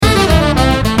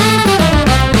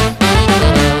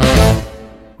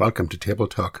Welcome to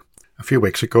TableTalk. A few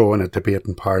weeks ago in a debate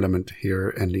in Parliament here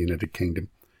in the United Kingdom,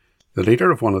 the leader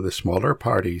of one of the smaller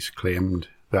parties claimed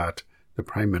that the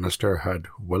Prime Minister had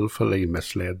willfully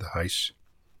misled the House.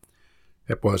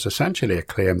 It was essentially a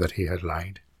claim that he had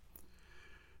lied.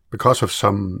 Because of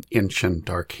some ancient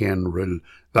arcane rule,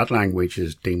 that language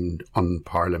is deemed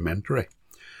unparliamentary,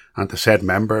 and the said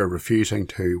member refusing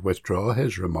to withdraw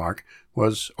his remark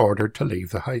was ordered to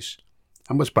leave the House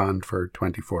and was banned for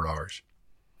 24 hours.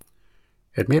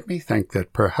 It made me think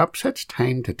that perhaps it's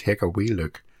time to take a wee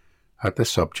look at the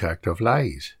subject of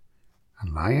lies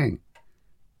and lying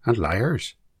and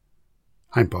liars.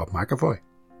 I'm Bob McAvoy,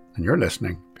 and you're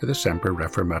listening to the Semper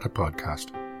Reformata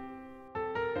podcast.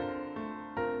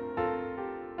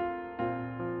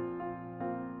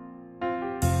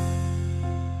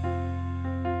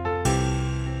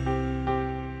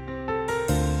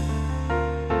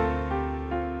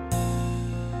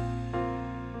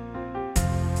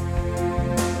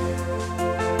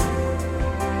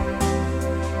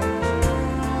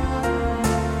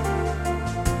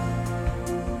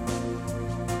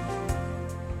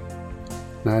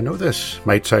 Now, I know this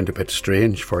might sound a bit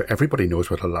strange, for everybody knows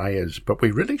what a lie is, but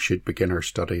we really should begin our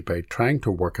study by trying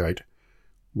to work out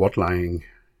what lying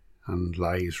and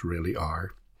lies really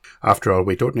are. After all,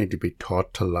 we don't need to be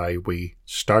taught to lie. We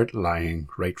start lying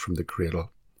right from the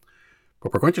cradle.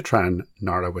 But we're going to try and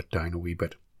narrow it down a wee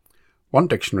bit. One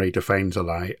dictionary defines a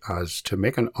lie as to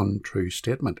make an untrue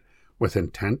statement with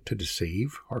intent to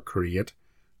deceive or create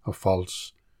a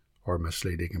false or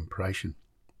misleading impression.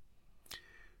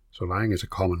 So lying is a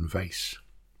common vice.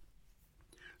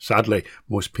 Sadly,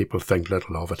 most people think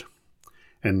little of it.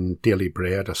 In Daily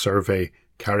Bread, a survey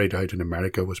carried out in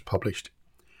America was published,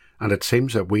 and it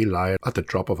seems that we lie at the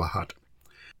drop of a hat.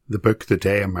 The book The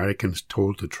Day Americans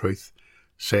Told the Truth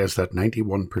says that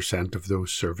 91% of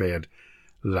those surveyed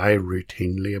lie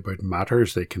routinely about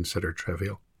matters they consider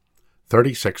trivial.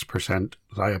 36%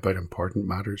 lie about important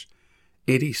matters.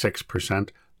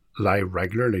 86% lie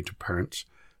regularly to parents.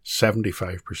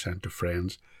 75% to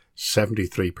friends,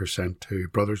 73% to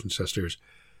brothers and sisters,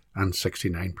 and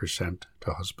 69%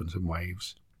 to husbands and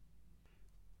wives.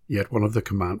 Yet one of the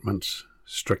commandments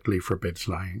strictly forbids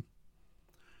lying.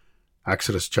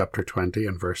 Exodus chapter 20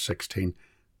 and verse 16,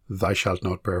 "Thou shalt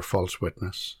not bear false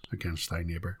witness against thy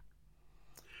neighbour."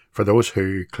 For those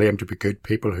who claim to be good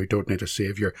people who don't need a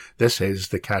saviour, this is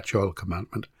the catch-all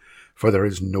commandment, for there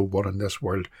is no one in this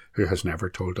world who has never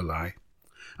told a lie.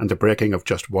 And the breaking of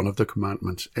just one of the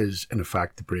commandments is, in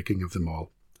effect, the breaking of them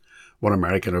all. One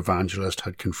American evangelist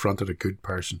had confronted a good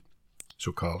person,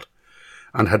 so-called,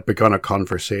 and had begun a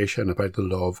conversation about the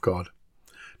law of God.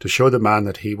 To show the man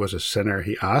that he was a sinner,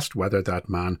 he asked whether that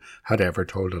man had ever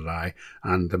told a lie,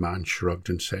 and the man shrugged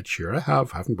and said, "Sure I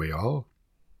have, haven't we all?"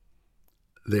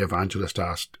 The evangelist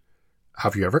asked,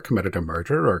 "Have you ever committed a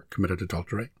murder or committed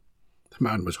adultery?" The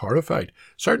man was horrified.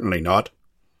 "Certainly not."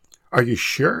 "Are you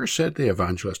sure?" said the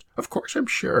evangelist. "Of course I'm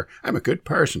sure. I'm a good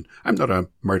person. I'm not a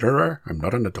murderer. I'm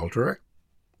not an adulterer."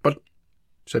 "But,"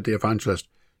 said the evangelist,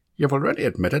 "you've already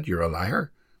admitted you're a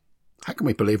liar. How can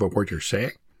we believe a word you're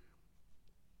saying?"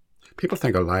 People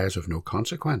think a lie is of no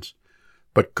consequence,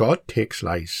 but God takes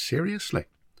lies seriously.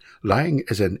 Lying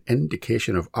is an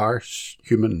indication of our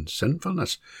human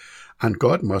sinfulness, and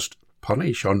God must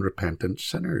punish unrepentant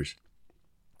sinners.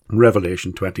 In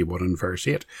Revelation 21 and verse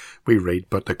 8, we read,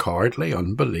 "But the cowardly,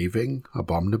 unbelieving,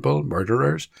 abominable,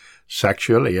 murderers,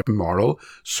 sexually immoral,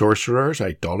 sorcerers,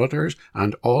 idolaters,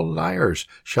 and all liars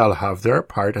shall have their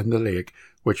part in the lake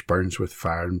which burns with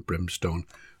fire and brimstone,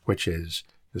 which is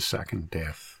the second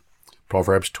death."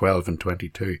 Proverbs 12 and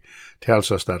 22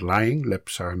 tells us that lying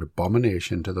lips are an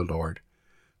abomination to the Lord,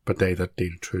 but they that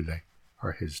deal truly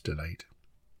are his delight.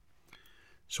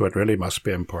 So it really must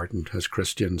be important as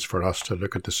Christians for us to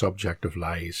look at the subject of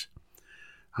lies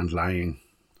and lying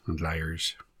and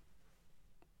liars.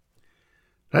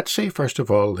 Let's see first of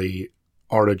all the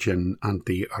origin and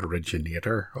the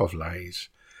originator of lies.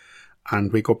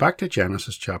 And we go back to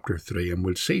Genesis chapter 3 and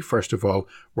we'll see first of all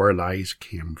where lies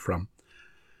came from.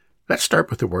 Let's start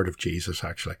with the word of Jesus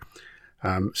actually.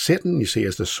 Satan, you see,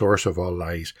 is the source of all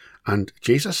lies. And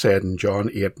Jesus said in John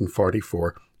 8 and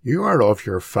 44, "You are of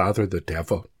your father the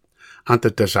devil, and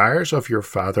the desires of your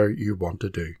father you want to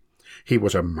do. He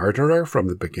was a murderer from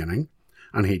the beginning,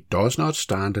 and he does not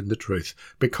stand in the truth,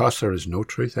 because there is no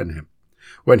truth in him.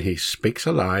 When he speaks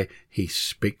a lie, he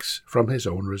speaks from his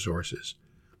own resources,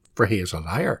 for he is a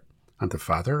liar and the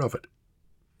father of it."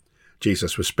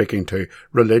 Jesus was speaking to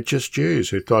religious Jews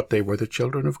who thought they were the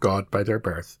children of God by their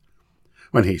birth.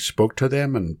 When he spoke to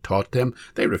them and taught them,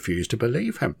 they refused to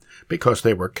believe him because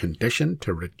they were conditioned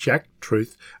to reject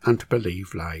truth and to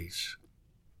believe lies.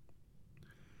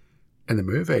 In the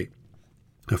movie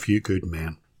A Few Good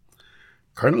Men,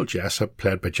 Colonel Jessup,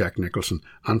 played by Jack Nicholson,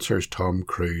 answers Tom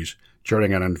Cruise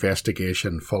during an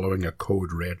investigation following a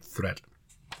code red threat.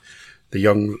 The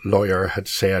young lawyer had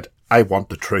said, "I want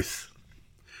the truth."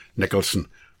 Nicholson,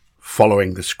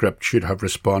 following the script, should have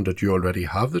responded, "You already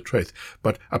have the truth."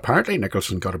 But apparently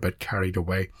Nicholson got a bit carried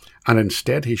away, and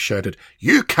instead he shouted,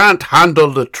 "You can't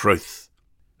handle the truth."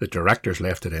 The directors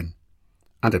left it in,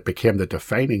 and it became the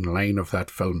defining line of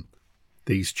that film.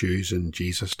 These Jews in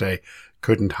Jesus' day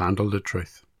couldn't handle the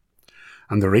truth.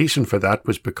 And the reason for that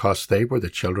was because they were the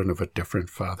children of a different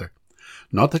father.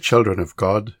 Not the children of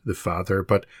God, the Father,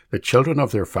 but the children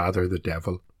of their father, the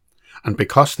devil. And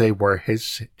because they were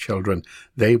his children,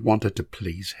 they wanted to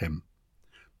please him.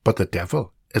 But the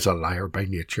devil is a liar by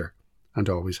nature, and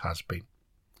always has been.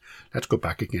 Let's go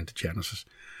back again to Genesis.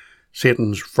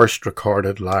 Satan's first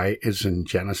recorded lie is in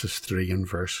Genesis 3 and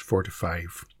verse 4 to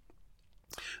 5.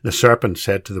 The serpent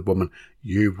said to the woman,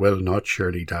 "You will not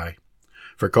surely die.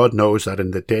 For God knows that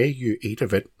in the day you eat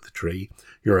of it, the tree,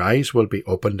 your eyes will be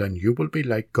opened and you will be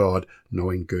like God,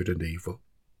 knowing good and evil."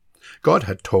 God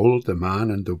had told the man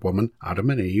and the woman, Adam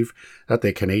and Eve, that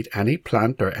they can eat any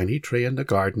plant or any tree in the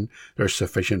garden. There's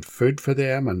sufficient food for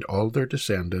them and all their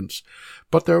descendants.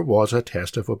 But there was a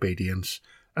test of obedience,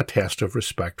 a test of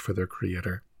respect for their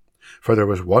Creator. For there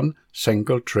was one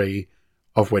single tree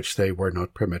of which they were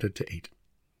not permitted to eat.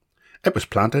 It was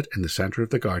planted in the centre of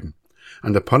the garden,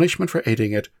 and the punishment for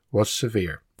eating it was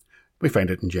severe. We find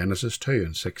it in Genesis 2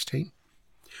 and 16.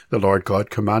 The Lord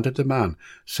God commanded the man,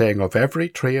 saying, "Of every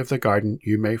tree of the garden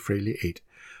you may freely eat,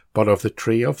 but of the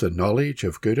tree of the knowledge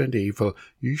of good and evil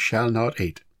you shall not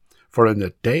eat, for in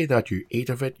the day that you eat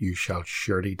of it you shall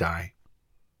surely die."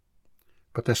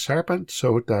 But the serpent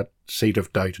sowed that seed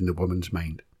of doubt in the woman's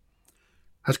mind.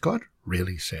 Has God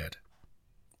really said,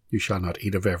 "You shall not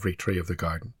eat of every tree of the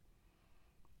garden"?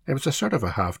 It was a sort of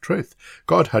a half-truth.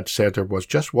 God had said there was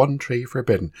just one tree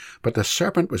forbidden, but the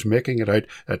serpent was making it out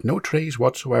that no trees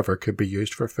whatsoever could be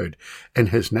used for food. In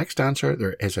his next answer,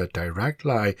 there is a direct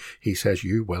lie. He says,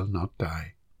 "You will not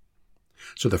die."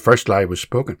 So the first lie was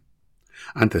spoken,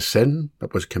 and the sin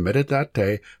that was committed that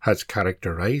day has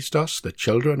characterized us, the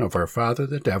children of our father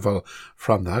the devil,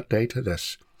 from that day to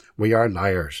this. We are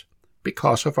liars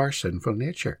because of our sinful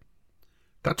nature.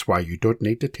 That's why you don't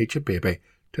need to teach a baby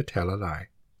to tell a lie.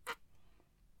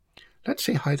 Let's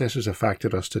see how this has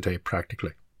affected us today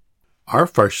practically. Our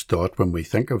first thought when we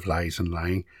think of lies and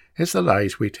lying is the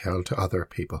lies we tell to other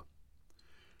people.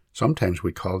 Sometimes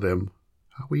we call them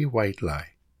a wee white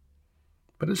lie.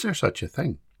 But is there such a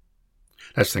thing?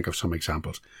 Let's think of some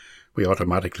examples. We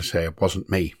automatically say, "It wasn't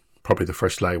me," probably the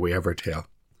first lie we ever tell.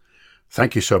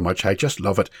 "Thank you so much, I just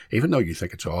love it," even though you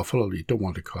think it's awful, you don't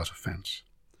want to cause offence.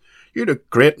 "You look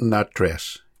great in that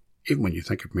dress," even when you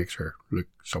think it makes her look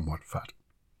somewhat fat.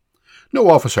 "No,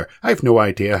 officer, I've no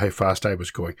idea how fast I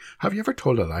was going." Have you ever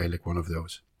told a lie like one of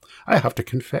those? I have to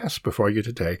confess before you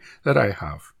today that I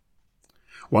have.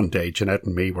 One day, Jeanette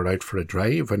and me were out for a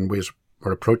drive and we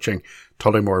were approaching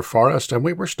Tullymore Forest and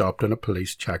we were stopped in a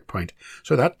police checkpoint.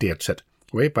 So that dates it,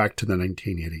 way back to the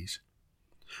 1980s.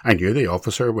 I knew the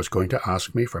officer was going to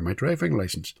ask me for my driving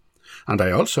licence, and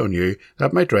I also knew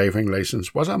that my driving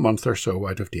licence was a month or so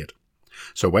out of date.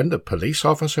 So when the police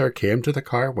officer came to the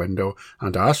car window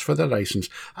and asked for the licence,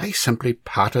 I simply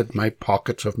patted my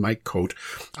pockets of my coat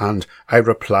and I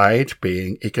replied,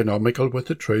 being economical with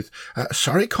the truth,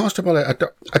 "Sorry, Constable,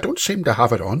 I don't seem to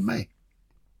have it on me."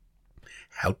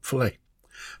 Helpfully,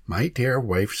 my dear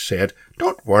wife said,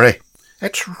 "Don't worry,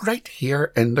 it's right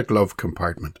here in the glove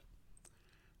compartment."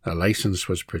 The licence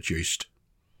was produced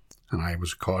and I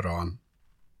was caught on.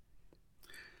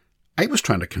 I was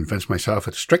trying to convince myself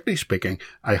that, strictly speaking,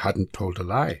 I hadn't told a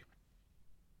lie.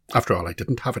 After all, I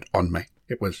didn't have it on me.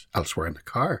 It was elsewhere in the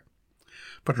car.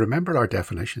 But remember our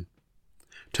definition.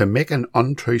 To make an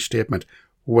untrue statement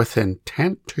with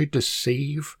intent to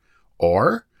deceive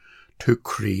or to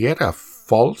create a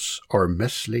false or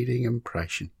misleading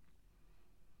impression.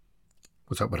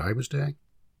 Was that what I was doing?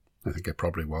 I think it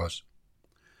probably was.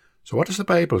 So what does the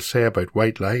Bible say about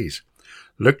white lies?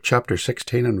 Luke chapter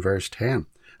 16 and verse 10.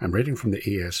 I'm reading from the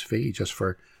ESV just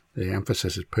for the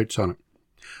emphasis it puts on it.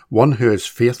 "One who is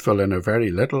faithful in a very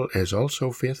little is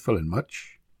also faithful in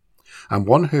much, and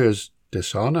one who is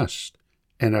dishonest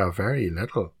in a very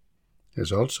little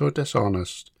is also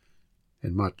dishonest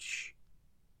in much."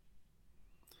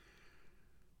 I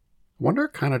wonder,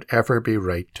 can it ever be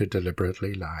right to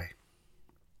deliberately lie?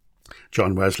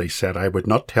 John Wesley said, "I would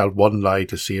not tell one lie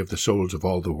to save the souls of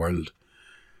all the world."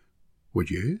 Would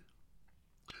you?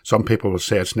 Some people will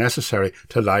say it's necessary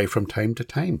to lie from time to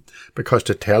time, because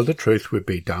to tell the truth would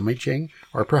be damaging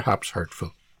or perhaps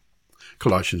hurtful.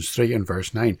 Colossians 3 and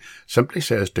verse 9 simply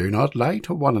says, "Do not lie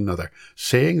to one another,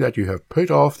 saying that you have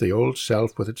put off the old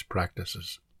self with its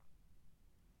practices."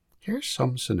 Here's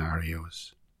some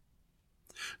scenarios.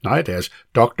 Nowadays,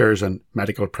 doctors and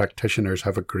medical practitioners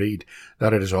have agreed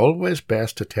that it is always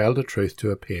best to tell the truth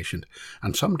to a patient,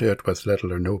 and some do it with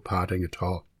little or no padding at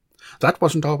all. That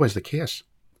wasn't always the case.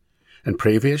 In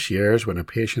previous years, when a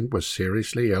patient was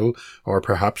seriously ill, or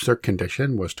perhaps their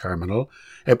condition was terminal,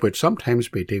 it would sometimes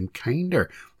be deemed kinder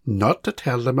not to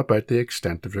tell them about the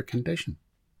extent of their condition.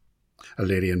 A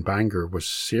lady in Bangor was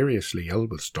seriously ill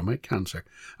with stomach cancer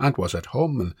and was at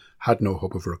home and had no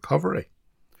hope of recovery.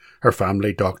 Her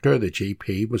family doctor, the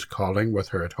GP, was calling with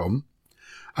her at home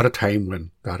at a time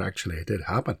when that actually did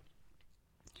happen.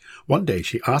 One day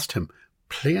she asked him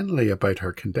plainly about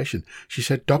her condition. She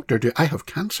said, "Doctor, do I have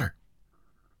cancer?"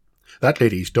 That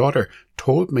lady's daughter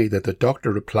told me that the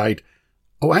doctor replied,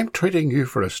 "Oh, I'm treating you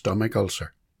for a stomach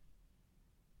ulcer."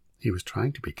 He was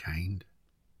trying to be kind.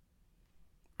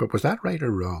 But was that right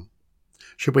or wrong?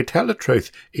 Should we tell the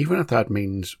truth even if that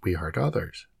means we hurt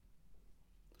others?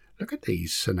 Look at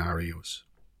these scenarios.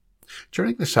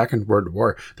 During the Second World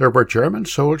War, there were German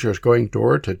soldiers going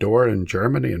door to door in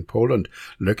Germany and Poland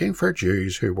looking for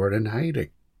Jews who were in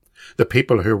hiding. The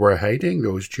people who were hiding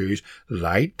those Jews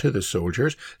lied to the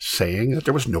soldiers, saying that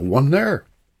there was no one there.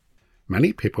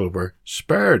 Many people were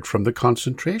spared from the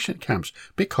concentration camps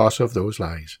because of those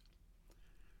lies.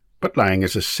 But lying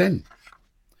is a sin.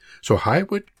 So how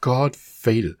would God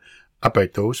feel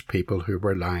about those people who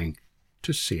were lying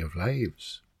to save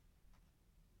lives?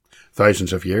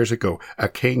 Thousands of years ago, a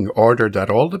king ordered that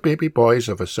all the baby boys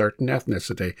of a certain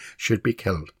ethnicity should be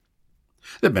killed.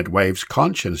 The midwife's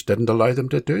conscience didn't allow them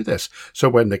to do this, so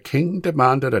when the king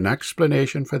demanded an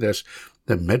explanation for this,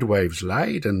 the midwives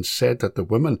lied and said that the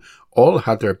women all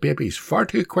had their babies far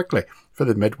too quickly for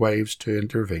the midwives to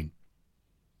intervene.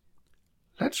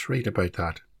 Let's read about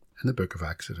that in the book of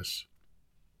Exodus.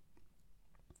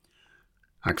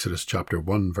 Exodus chapter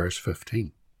 1 verse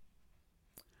 15.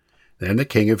 Then the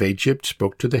king of Egypt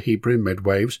spoke to the Hebrew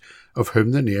midwives, of whom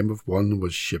the name of one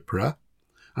was Shiphrah,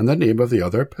 and the name of the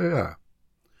other Puah.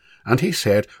 And he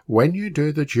said, "When you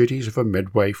do the duties of a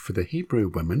midwife for the Hebrew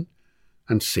women,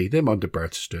 and see them on the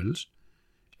birth stools,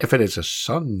 if it is a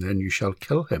son, then you shall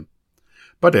kill him.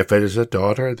 But if it is a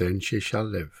daughter, then she shall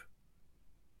live."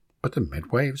 But the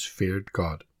midwives feared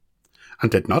God, and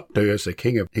did not do as the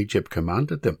king of Egypt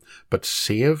commanded them, but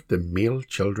saved the male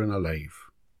children alive.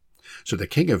 So the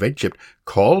king of Egypt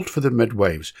called for the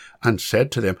midwives and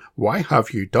said to them, "Why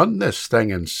have you done this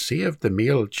thing and saved the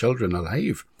male children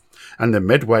alive?" And the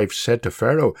midwives said to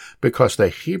Pharaoh, "Because the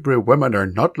Hebrew women are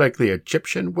not like the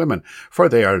Egyptian women, for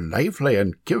they are lively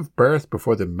and give birth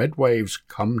before the midwives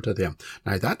come to them."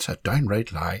 Now that's a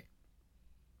downright lie.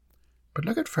 But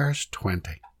look at verse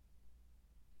 20.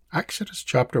 Exodus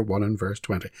chapter 1 and verse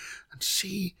 20, and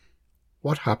see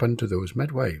what happened to those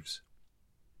midwives.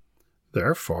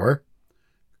 Therefore,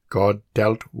 God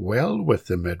dealt well with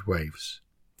the midwives,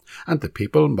 and the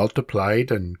people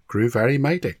multiplied and grew very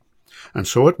mighty. And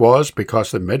so it was,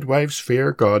 because the midwives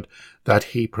fear God, that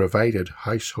he provided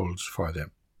households for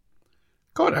them.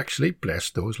 God actually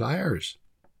blessed those liars.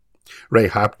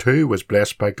 Rahab too was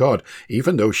blessed by God,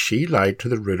 even though she lied to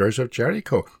the rulers of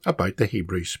Jericho about the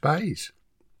Hebrew spies.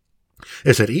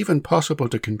 Is it even possible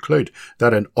to conclude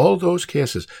that in all those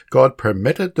cases God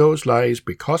permitted those lies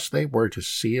because they were to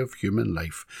save human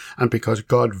life, and because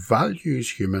God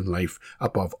values human life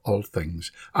above all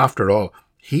things? After all,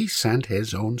 he sent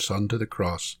his own son to the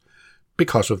cross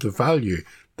because of the value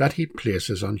that he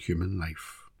places on human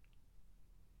life.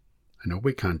 I know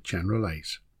we can't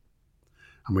generalize,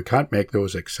 and we can't make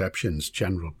those exceptions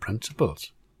general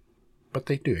principles, but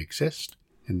they do exist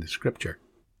in the Scripture.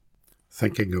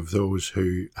 Thinking of those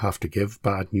who have to give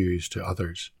bad news to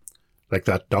others, like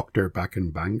that doctor back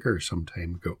in Bangor some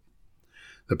time ago.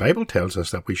 The Bible tells us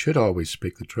that we should always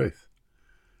speak the truth,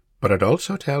 but it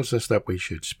also tells us that we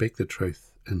should speak the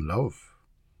truth in love,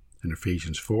 in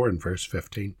Ephesians 4 and verse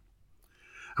 15.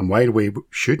 And while we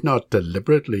should not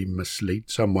deliberately mislead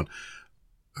someone,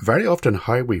 very often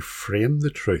how we frame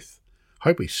the truth,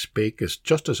 how we speak, is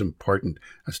just as important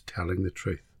as telling the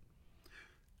truth.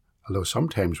 Although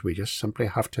sometimes we just simply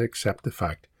have to accept the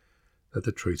fact that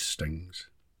the truth stings.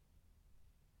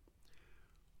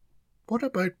 What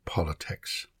about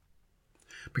politics?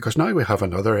 Because now we have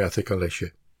another ethical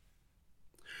issue.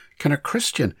 Can a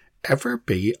Christian ever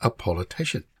be a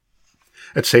politician?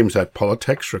 It seems that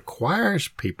politics requires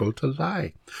people to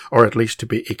lie, or at least to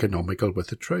be economical with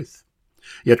the truth.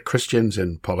 Yet Christians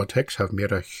in politics have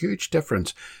made a huge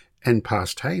difference in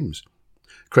past times.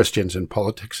 Christians in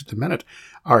politics at the minute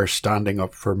are standing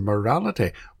up for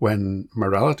morality when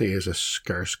morality is a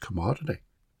scarce commodity.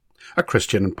 A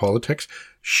Christian in politics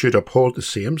should uphold the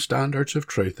same standards of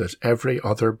truth as every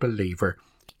other believer,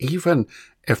 even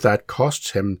if that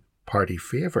costs him party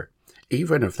favour,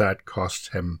 even if that costs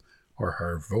him or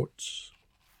her votes.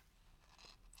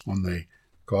 On the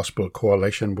Gospel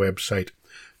Coalition website,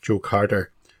 Joe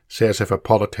Carter says if a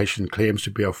politician claims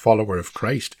to be a follower of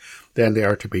Christ, then they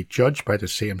are to be judged by the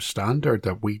same standard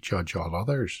that we judge all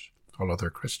other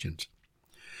Christians.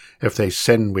 If they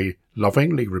sin, we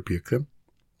lovingly rebuke them.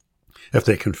 If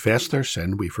they confess their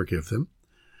sin, we forgive them.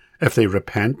 If they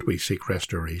repent, we seek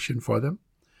restoration for them.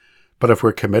 But if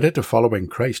we're committed to following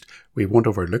Christ, we won't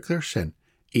overlook their sin,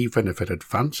 even if it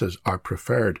advances our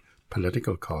preferred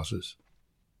political causes.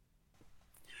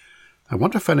 I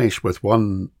want to finish with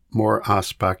one more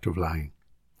aspect of lying,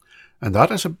 and that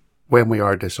is when we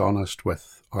are dishonest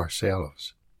with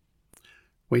ourselves.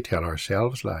 We tell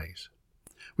ourselves lies.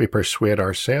 We persuade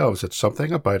ourselves that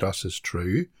something about us is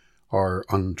true or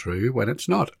untrue when it's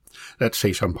not. Let's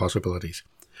see some possibilities.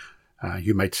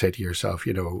 You might say to yourself,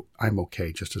 I'm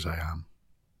okay just as I am.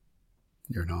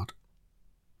 You're not.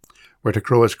 We're to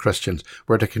grow as Christians.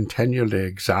 We're to continually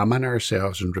examine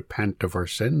ourselves and repent of our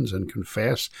sins and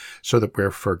confess so that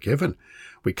we're forgiven.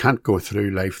 We can't go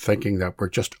through life thinking that we're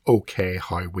just okay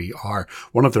how we are.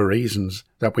 One of the reasons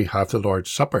that we have the Lord's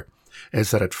Supper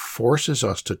is that it forces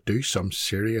us to do some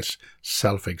serious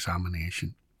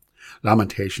self-examination.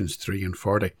 Lamentations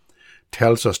 3:40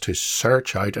 tells us to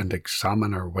search out and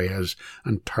examine our ways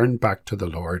and turn back to the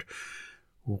Lord.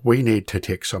 We need to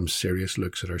take some serious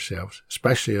looks at ourselves,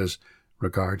 especially as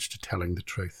regards to telling the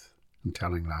truth and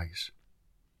telling lies.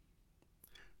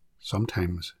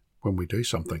 Sometimes when we do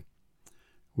something,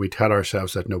 we tell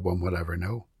ourselves that no one will ever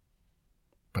know.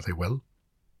 But they will.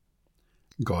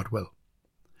 God will.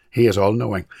 He is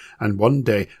all-knowing, and one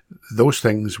day those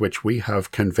things which we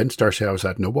have convinced ourselves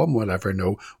that no one will ever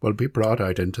know will be brought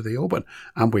out into the open,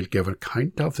 and we'll give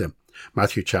account of them.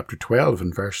 Matthew chapter 12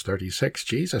 and verse 36,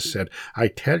 Jesus said, I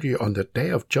tell you, on the day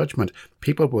of judgment,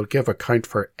 people will give account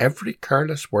for every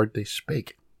careless word they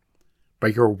speak. By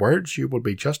your words you will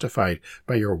be justified,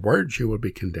 by your words you will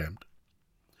be condemned.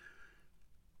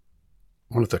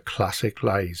 One of the classic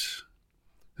lies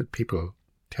that people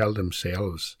tell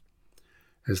themselves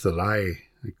is the lie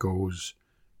that goes,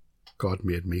 God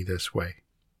made me this way.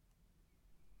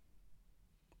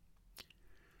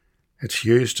 It's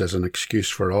used as an excuse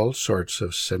for all sorts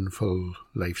of sinful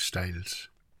lifestyles.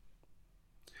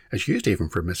 It's used even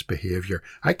for misbehaviour.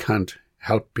 I can't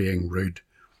help being rude.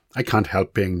 I can't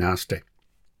help being nasty.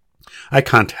 I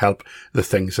can't help the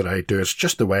things that I do. It's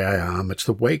just the way I am. It's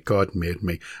the way God made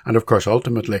me. And of course,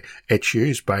 ultimately, it's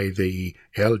used by the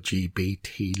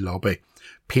LGBT lobby.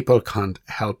 People can't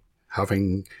help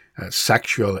having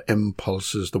sexual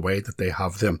impulses the way that they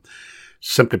have them,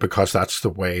 simply because that's the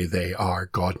way they are.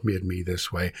 God made me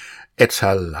this way. It's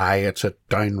a lie. It's a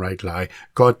downright lie.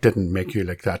 God didn't make you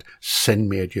like that. Sin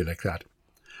made you like that.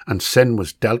 And sin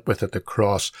was dealt with at the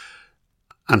cross.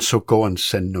 And so go and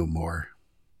sin no more.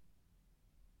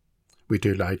 We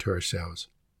do lie to ourselves.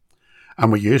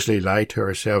 And we usually lie to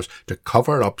ourselves to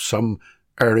cover up some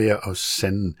area of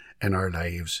sin in our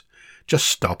lives. Just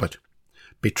stop it.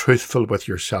 Be truthful with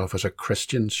yourself as a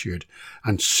Christian should,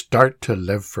 and start to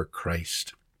live for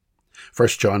Christ. 1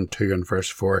 John 2 and verse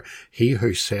 4, He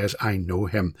who says, I know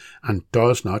him, and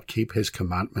does not keep his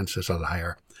commandments is a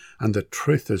liar, and the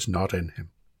truth is not in him.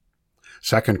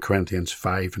 2 Corinthians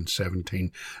 5 and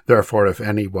 17, Therefore if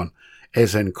anyone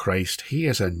is in Christ, he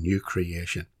is a new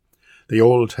creation. The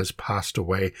old has passed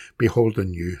away, behold the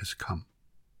new has come.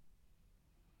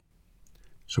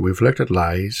 So we've looked at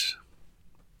lies,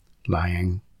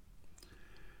 lying,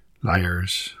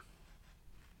 liars.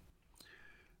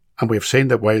 And we've seen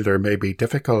that while there may be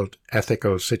difficult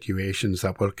ethical situations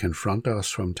that will confront us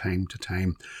from time to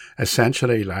time,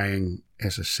 essentially lying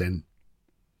is a sin.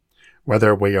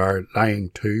 Whether we are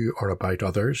lying to or about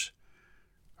others,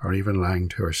 or even lying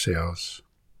to ourselves,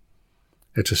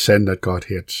 it's a sin that God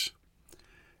hates.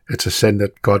 It's a sin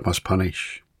that God must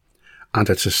punish. And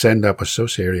it's a sin that was so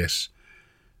serious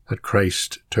that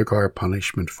Christ took our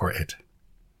punishment for it.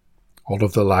 All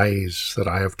of the lies that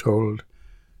I have told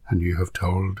and you have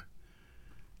told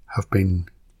have been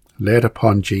laid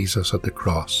upon Jesus at the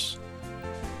cross,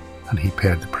 and he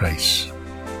paid the price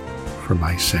for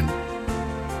my sin.